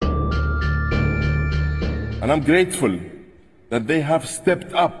And I'm grateful that they have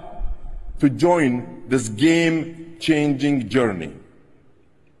stepped up to join this game-changing journey.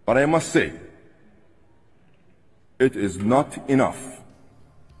 But I must say, it is not enough.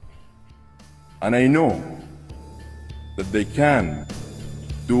 And I know that they can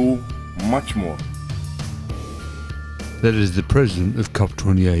do much more. That is the president of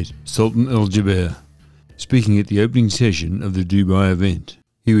COP28, Sultan Al Jaber, speaking at the opening session of the Dubai event.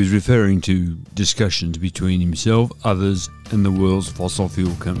 He was referring to discussions between himself, others, and the world's fossil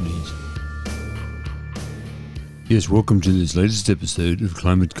fuel companies. Yes, welcome to this latest episode of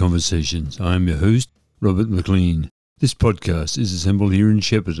Climate Conversations. I am your host, Robert McLean. This podcast is assembled here in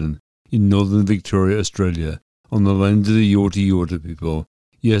Shepparton, in northern Victoria, Australia, on the lands of the Yorta Yorta people.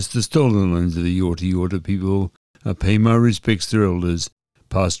 Yes, the stolen lands of the Yorta Yorta people. I pay my respects to their elders,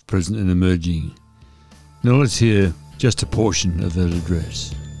 past, present and emerging. Now let's hear just a portion of that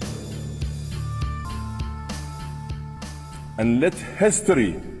address. And let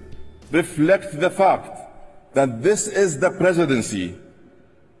history reflect the fact that this is the presidency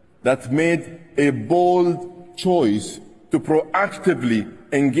that made a bold choice to proactively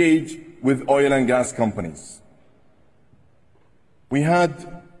engage with oil and gas companies. We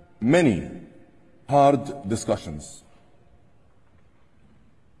had many hard discussions.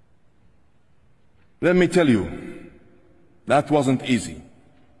 Let me tell you, that wasn't easy.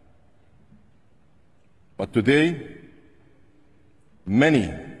 But today,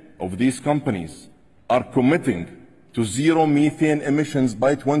 many of these companies are committing to zero methane emissions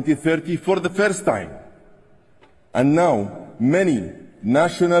by 2030 for the first time. And now, many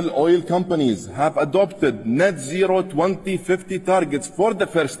national oil companies have adopted net zero 2050 targets for the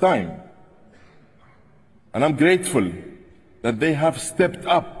first time. And I'm grateful that they have stepped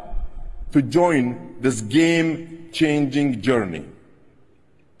up to join this game-changing journey.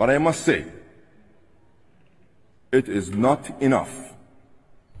 But I must say, it is not enough.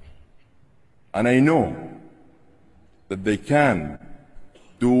 And I know that they can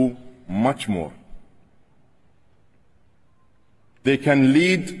do much more. They can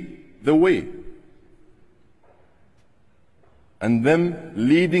lead the way. And them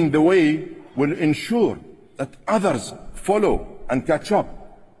leading the way will ensure that others follow and catch up.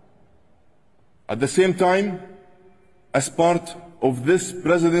 At the same time, as part of this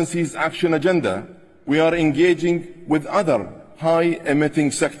presidency's action agenda, we are engaging with other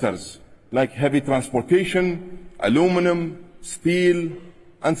high-emitting sectors like heavy transportation, aluminum, steel,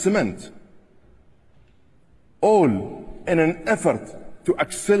 and cement, all in an effort to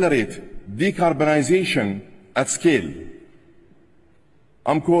accelerate decarbonization at scale.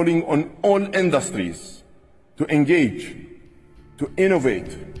 I'm calling on all industries to engage, to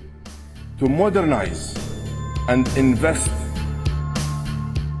innovate, to modernize and invest.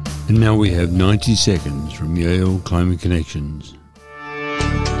 And now we have 90 seconds from Yale Climate Connections.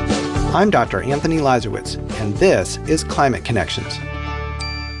 I'm Dr. Anthony Lazarowitz, and this is Climate Connections.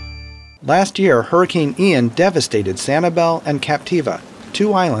 Last year, Hurricane Ian devastated Sanibel and Captiva,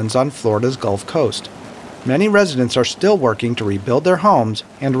 two islands on Florida's Gulf Coast. Many residents are still working to rebuild their homes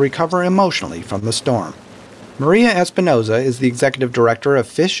and recover emotionally from the storm. Maria Espinoza is the executive director of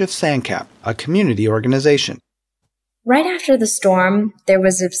Fish of Sandcap, a community organization. Right after the storm, there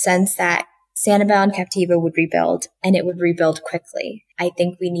was a sense that Sanibel and Captiva would rebuild, and it would rebuild quickly. I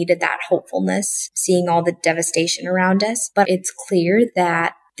think we needed that hopefulness, seeing all the devastation around us. But it's clear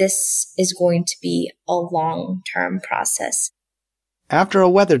that this is going to be a long-term process. After a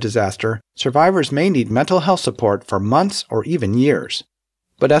weather disaster, survivors may need mental health support for months or even years.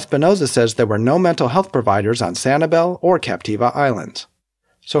 But Espinoza says there were no mental health providers on Sanibel or Captiva Islands.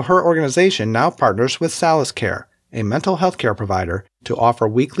 So her organization now partners with Solace Care, a mental health care provider, to offer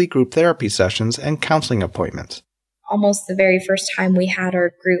weekly group therapy sessions and counseling appointments. Almost the very first time we had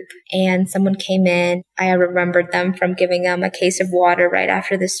our group and someone came in, I remembered them from giving them a case of water right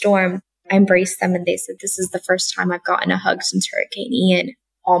after the storm. I embraced them and they said, "This is the first time I've gotten a hug since Hurricane Ian.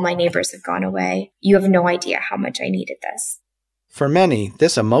 All my neighbors have gone away. You have no idea how much I needed this." For many,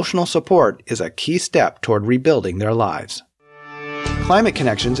 this emotional support is a key step toward rebuilding their lives. Climate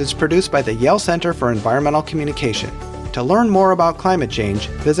Connections is produced by the Yale Center for Environmental Communication. To learn more about climate change,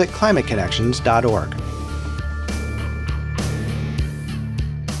 visit climateconnections.org.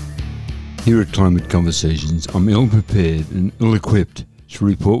 Here at Climate Conversations, I'm ill-prepared and ill-equipped to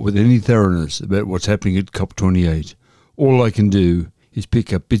report with any thoroughness about what's happening at COP28. All I can do is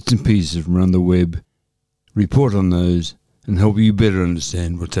pick up bits and pieces from around the web, report on those, and help you better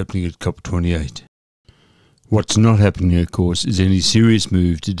understand what's happening at COP28. What's not happening, of course, is any serious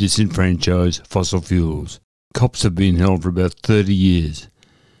move to disenfranchise fossil fuels. COPs have been held for about 30 years,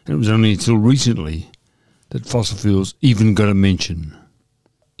 and it was only until recently that fossil fuels even got a mention.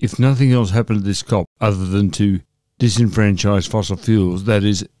 If nothing else happened at this COP other than to disenfranchise fossil fuels, that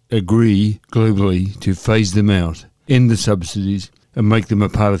is, agree globally to phase them out, end the subsidies and make them a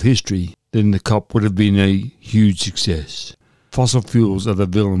part of history, then the COP would have been a huge success. Fossil fuels are the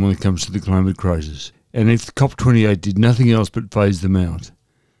villain when it comes to the climate crisis, and if COP28 did nothing else but phase them out,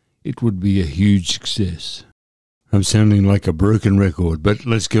 it would be a huge success. I'm sounding like a broken record, but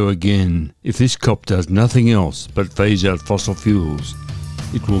let's go again. If this COP does nothing else but phase out fossil fuels,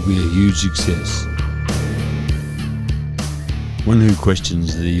 it will be a huge success. One who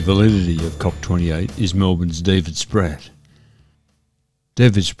questions the validity of COP28 is Melbourne's David Spratt.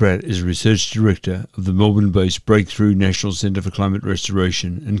 David Spratt is a research director of the Melbourne-based Breakthrough National Centre for Climate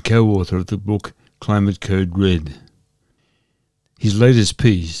Restoration and co-author of the book Climate Code Red. His latest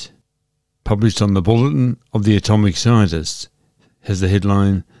piece, published on the Bulletin of the Atomic Scientists, has the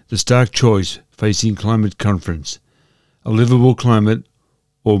headline, "The Stark Choice Facing Climate Conference, A Livable Climate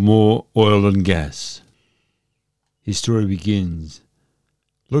or More Oil and Gas." His story begins,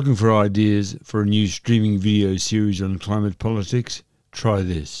 looking for ideas for a new streaming video series on climate politics? Try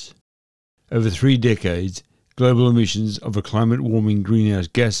this. Over 3 decades, global emissions of climate-warming greenhouse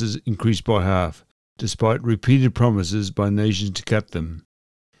gases increased by half, despite repeated promises by nations to cut them.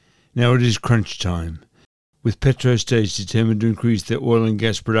 Now it is crunch time, with petrostates determined to increase their oil and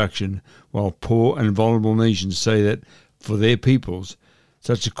gas production, while poor and vulnerable nations say that, for their peoples,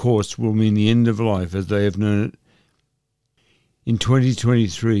 such a course will mean the end of life as they have known it. In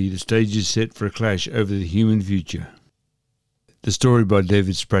 2023, the stage is set for a clash over the human future. The story by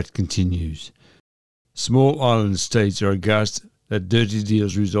David Spratt continues. Small island states are aghast that dirty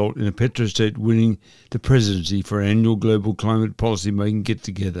deals result in a petrostate winning the presidency for an annual global climate policy-making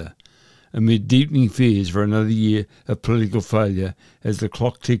get-together, amid deepening fears for another year of political failure as the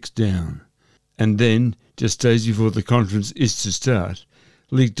clock ticks down. And then, just days before the conference is to start,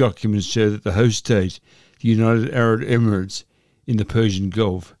 leaked documents show that the host state, the United Arab Emirates in the Persian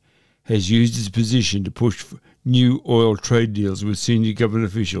Gulf, has used its position to push for new oil trade deals with senior government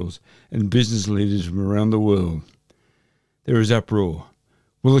officials and business leaders from around the world. There is uproar.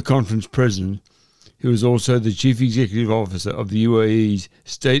 Will the conference president, who is also the chief executive officer of the UAE's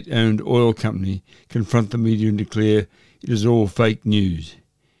state-owned oil company, confront the media and declare it is all fake news?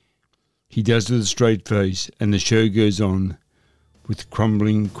 He does with a straight face, and the show goes on with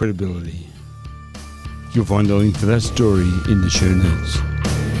crumbling credibility. You'll find a link for that story in the show notes.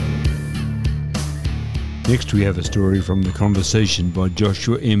 Next we have a story from The Conversation by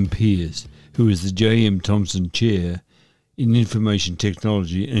Joshua M. Pearce, who is the J. M. Thompson Chair in Information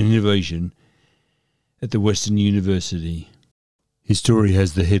Technology and Innovation at the Western University. His story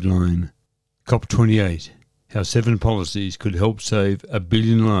has the headline, COP28, How 7 Policies Could Help Save 1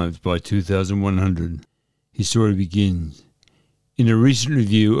 Billion Lives by 2100. His story begins, in a recent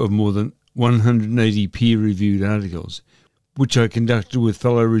review of more than 180 peer-reviewed articles, which I conducted with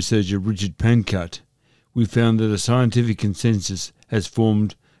fellow researcher Richard Pankut, we found that a scientific consensus has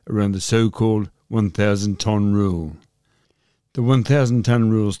formed around the so-called 1,000-ton rule. The 1,000-ton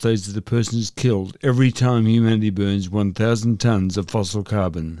rule states that a person is killed every time humanity burns 1,000 tons of fossil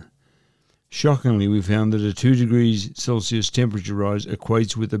carbon. Shockingly, we found that a 2 degrees Celsius temperature rise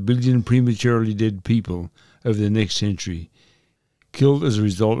equates with 1 billion prematurely dead people over the next century, killed as a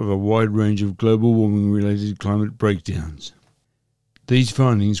result of a wide range of global warming-related climate breakdowns. These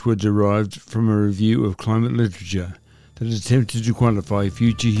findings were derived from a review of climate literature that attempted to quantify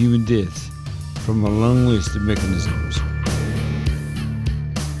future human deaths from a long list of mechanisms.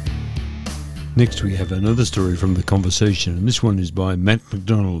 Next we have another story from The Conversation, and this one is by Matt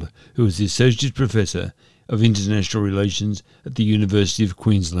MacDonald, who is the Associate Professor of International Relations at the University of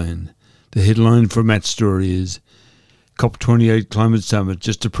Queensland. The headline for Matt's story is, COP28 Climate Summit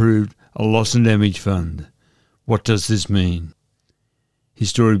just approved a loss and damage fund. What does this mean? His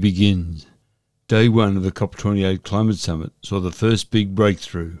story begins. Day 1 of the COP28 Climate Summit saw the first big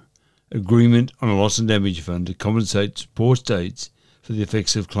breakthrough, agreement on a loss and damage fund to compensate poor states for the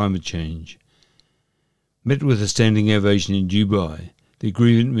effects of climate change. Met with a standing ovation in Dubai, the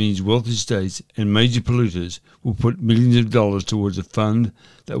agreement means wealthy states and major polluters will put millions of dollars towards a fund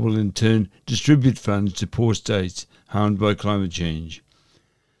that will in turn distribute funds to poor states harmed by climate change.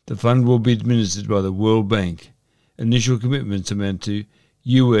 The fund will be administered by the World Bank. Initial commitments amount to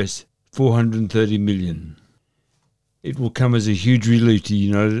US $430 million. It will come as a huge relief to the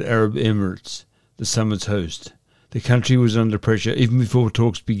United Arab Emirates, the summit's host. The country was under pressure even before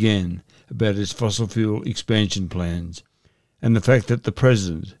talks began about its fossil fuel expansion plans, and the fact that the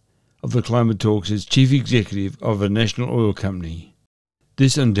president of the climate talks is chief executive of a national oil company.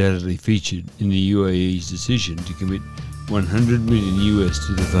 This undoubtedly featured in the UAE's decision to commit $100 million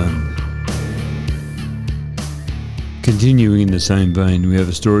to the fund. Continuing in the same vein, we have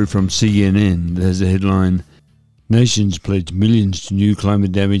a story from CNN that has the headline, Nations pledge millions to new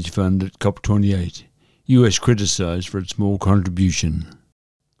climate damage fund at COP28. US criticised for its small contribution.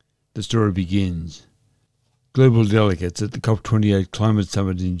 The story begins. Global delegates at the COP28 climate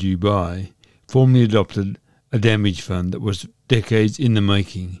summit in Dubai formally adopted a damage fund that was decades in the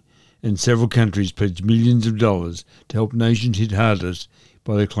making, and several countries pledged millions of dollars to help nations hit hardest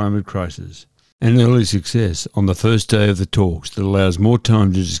by the climate crisis. An early success on the first day of the talks that allows more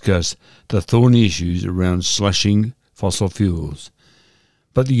time to discuss the thorny issues around slashing fossil fuels.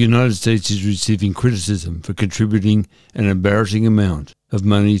 But the United States is receiving criticism for contributing an embarrassing amount of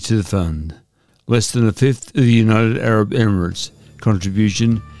money to the fund, less than a fifth of the United Arab Emirates'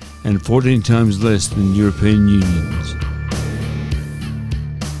 contribution and 14 times less than the European Union's.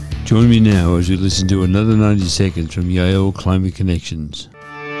 Join me now as we listen to another 90 seconds from Yale Climate Connections.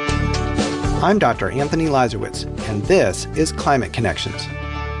 I'm Dr. Anthony Leisowitz, and this is Climate Connections.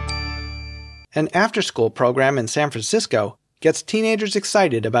 An after-school program in San Francisco gets teenagers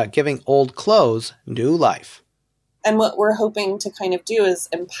excited about giving old clothes new life. And what we're hoping to kind of do is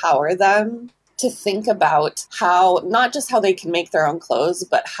empower them to think about how, not just how they can make their own clothes,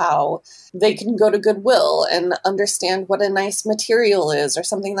 but how they can go to Goodwill and understand what a nice material is, or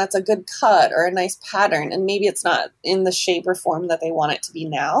something that's a good cut or a nice pattern. And maybe it's not in the shape or form that they want it to be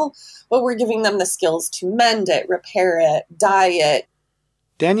now, but we're giving them the skills to mend it, repair it, dye it.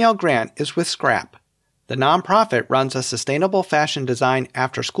 Danielle Grant is with Scrap. The nonprofit runs a sustainable fashion design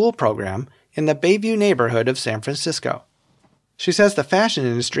after-school program in the Bayview neighborhood of San Francisco. She says the fashion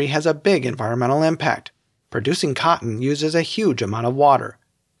industry has a big environmental impact. Producing cotton uses a huge amount of water.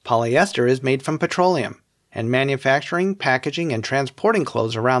 Polyester is made from petroleum, and manufacturing, packaging, and transporting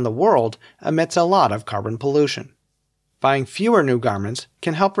clothes around the world emits a lot of carbon pollution. Buying fewer new garments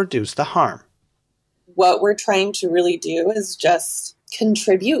can help reduce the harm. What we're trying to really do is just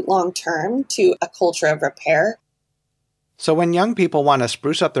contribute long-term to a culture of repair. So when young people want to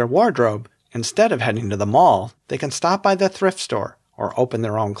spruce up their wardrobe, instead of heading to the mall, they can stop by the thrift store or open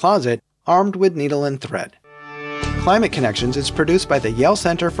their own closet armed with needle and thread. Climate Connections is produced by the Yale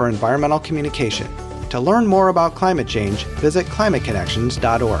Center for Environmental Communication. To learn more about climate change, visit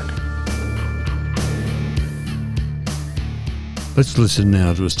climateconnections.org. Let's listen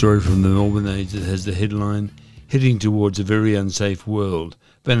now to a story from the Melbourne Age that has the headline, Heading Towards a Very Unsafe World.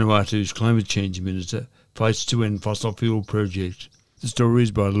 Vanuatu's climate change minister fights to end fossil fuel project. The story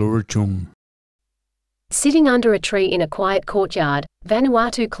is by Laura Chung. Sitting under a tree in a quiet courtyard,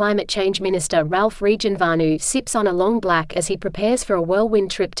 Vanuatu climate change minister Ralph Regenvanu sips on a long black as he prepares for a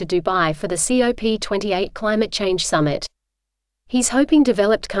whirlwind trip to Dubai for the COP28 climate change summit. He's hoping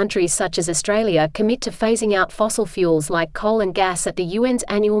developed countries such as Australia commit to phasing out fossil fuels like coal and gas at the UN's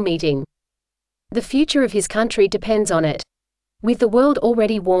annual meeting. The future of his country depends on it. With the world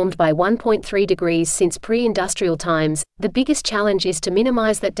already warmed by 1.3 degrees since pre-industrial times, the biggest challenge is to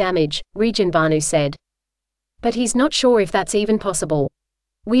minimize that damage, Regenvanu said. But he's not sure if that's even possible.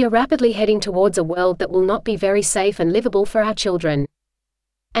 We are rapidly heading towards a world that will not be very safe and livable for our children.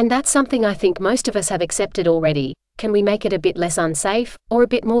 And that's something I think most of us have accepted already. Can we make it a bit less unsafe, or a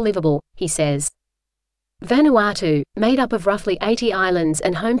bit more livable, he says. Vanuatu, made up of roughly 80 islands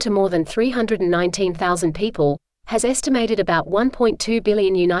and home to more than 319,000 people, has estimated about $1.2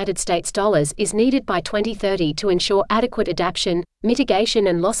 billion United States dollars is needed by 2030 to ensure adequate adaptation, mitigation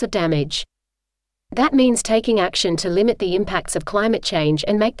and loss of damage. That means taking action to limit the impacts of climate change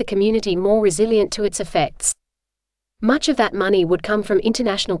and make the community more resilient to its effects. Much of that money would come from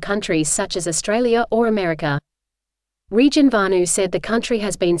international countries such as Australia or America. Regenvanu said the country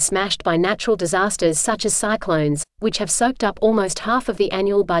has been smashed by natural disasters such as cyclones, which have soaked up almost half of the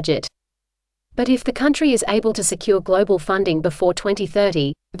annual budget. But if the country is able to secure global funding before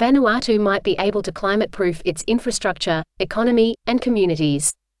 2030, Vanuatu might be able to climate-proof its infrastructure, economy, and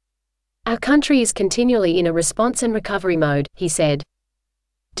communities. Our country is continually in a response and recovery mode, he said.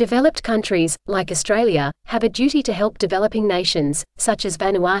 Developed countries, like Australia, have a duty to help developing nations, such as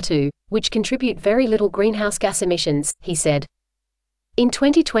Vanuatu, which contribute very little greenhouse gas emissions, he said. In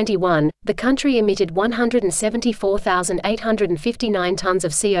 2021, the country emitted 174,859 tonnes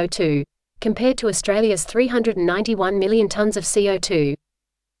of CO2, compared to Australia's 391 million tonnes of CO2.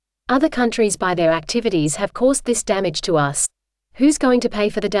 Other countries by their activities have caused this damage to us. Who's going to pay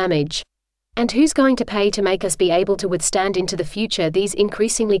for the damage? And who's going to pay to make us be able to withstand into the future these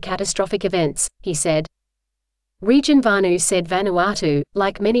increasingly catastrophic events, he said. Regenvanu said Vanuatu,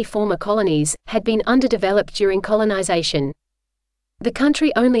 like many former colonies, had been underdeveloped during colonization. The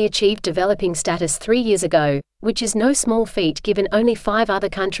country only achieved developing status 3 years ago, which is no small feat given only 5 other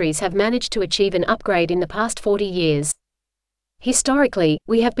countries have managed to achieve an upgrade in the past 40 years. Historically,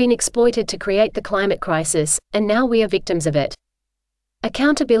 we have been exploited to create the climate crisis, and now we are victims of it.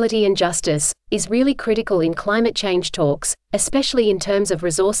 Accountability and justice is really critical in climate change talks, especially in terms of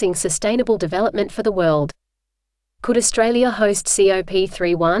resourcing sustainable development for the world. Could Australia host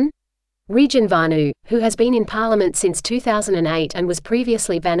COP31? Regen Vanu, who has been in Parliament since 2008 and was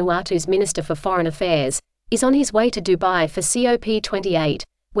previously Vanuatu's Minister for Foreign Affairs, is on his way to Dubai for COP28,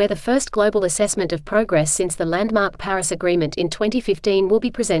 where the first global assessment of progress since the landmark Paris Agreement in 2015 will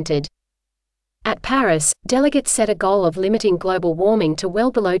be presented. At Paris, delegates set a goal of limiting global warming to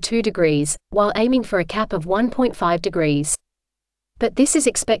well below 2 degrees, while aiming for a cap of 1.5 degrees. But this is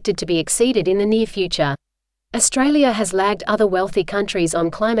expected to be exceeded in the near future. Australia has lagged other wealthy countries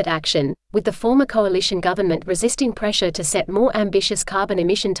on climate action, with the former coalition government resisting pressure to set more ambitious carbon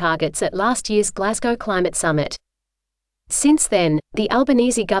emission targets at last year's Glasgow Climate Summit. Since then, the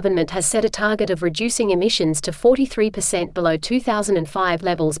Albanese government has set a target of reducing emissions to 43% below 2005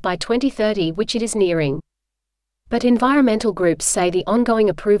 levels by 2030, which it is nearing. But environmental groups say the ongoing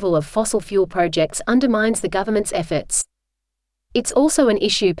approval of fossil fuel projects undermines the government's efforts. It's also an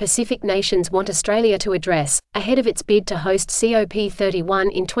issue Pacific nations want Australia to address, ahead of its bid to host COP31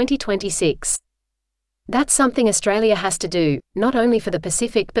 in 2026. That's something Australia has to do, not only for the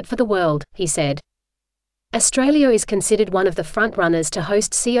Pacific but for the world, he said. Australia is considered one of the front-runners to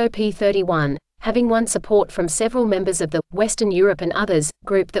host COP31, having won support from several members of the Western Europe and others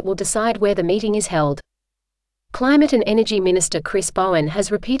group that will decide where the meeting is held. Climate and Energy Minister Chris Bowen has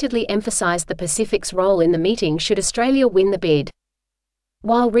repeatedly emphasised the Pacific's role in the meeting should Australia win the bid.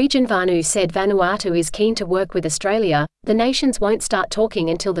 While Regen Vanu said Vanuatu is keen to work with Australia, the nations won't start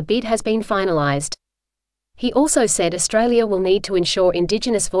talking until the bid has been finalised. He also said Australia will need to ensure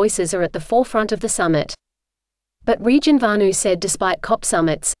Indigenous voices are at the forefront of the summit. But Regen Vanu said despite COP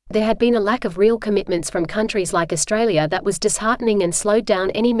summits, there had been a lack of real commitments from countries like Australia that was disheartening and slowed down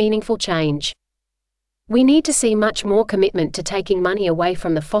any meaningful change. We need to see much more commitment to taking money away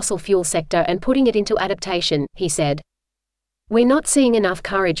from the fossil fuel sector and putting it into adaptation, he said. We're not seeing enough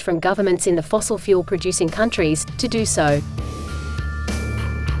courage from governments in the fossil fuel producing countries to do so.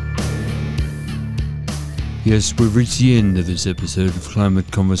 Yes, we've reached the end of this episode of Climate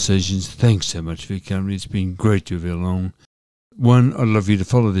Conversations. Thanks so much for your company. It's been great to have you along. 1, I'd love you to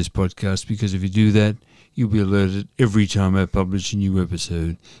follow this podcast, because if you do that, you'll be alerted every time I publish a new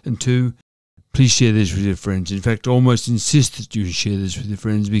episode. And 2, please share this with your friends. In fact, almost insist that you share this with your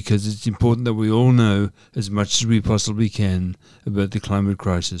friends, because it's important that we all know as much as we possibly can about the climate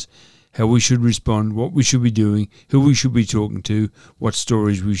crisis, how we should respond, what we should be doing, who we should be talking to, what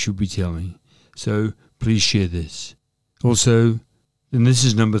stories we should be telling. So please share this. Also, and this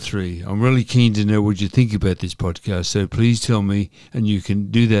is number 3, I'm really keen to know what you think about this podcast, so please tell me, and you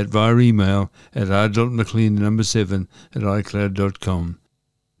can do that via email at r.mclean7@icloud.com.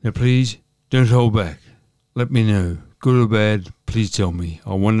 Now please, don't hold back. Let me know, good or bad, please tell me.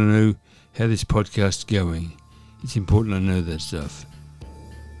 I want to know how this podcast is going. It's important I know that stuff.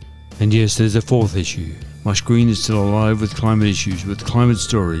 And yes, there's a 4th issue. My screen is still alive with climate issues, with climate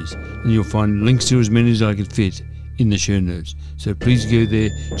stories, and you'll find links to as many as I can fit in the show notes. So please go there,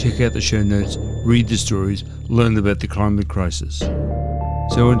 check out the show notes, read the stories, learn about the climate crisis.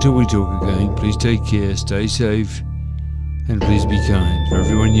 So until we talk again, please take care, stay safe, and please be kind, for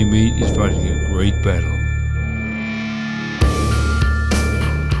everyone you meet is fighting a great battle.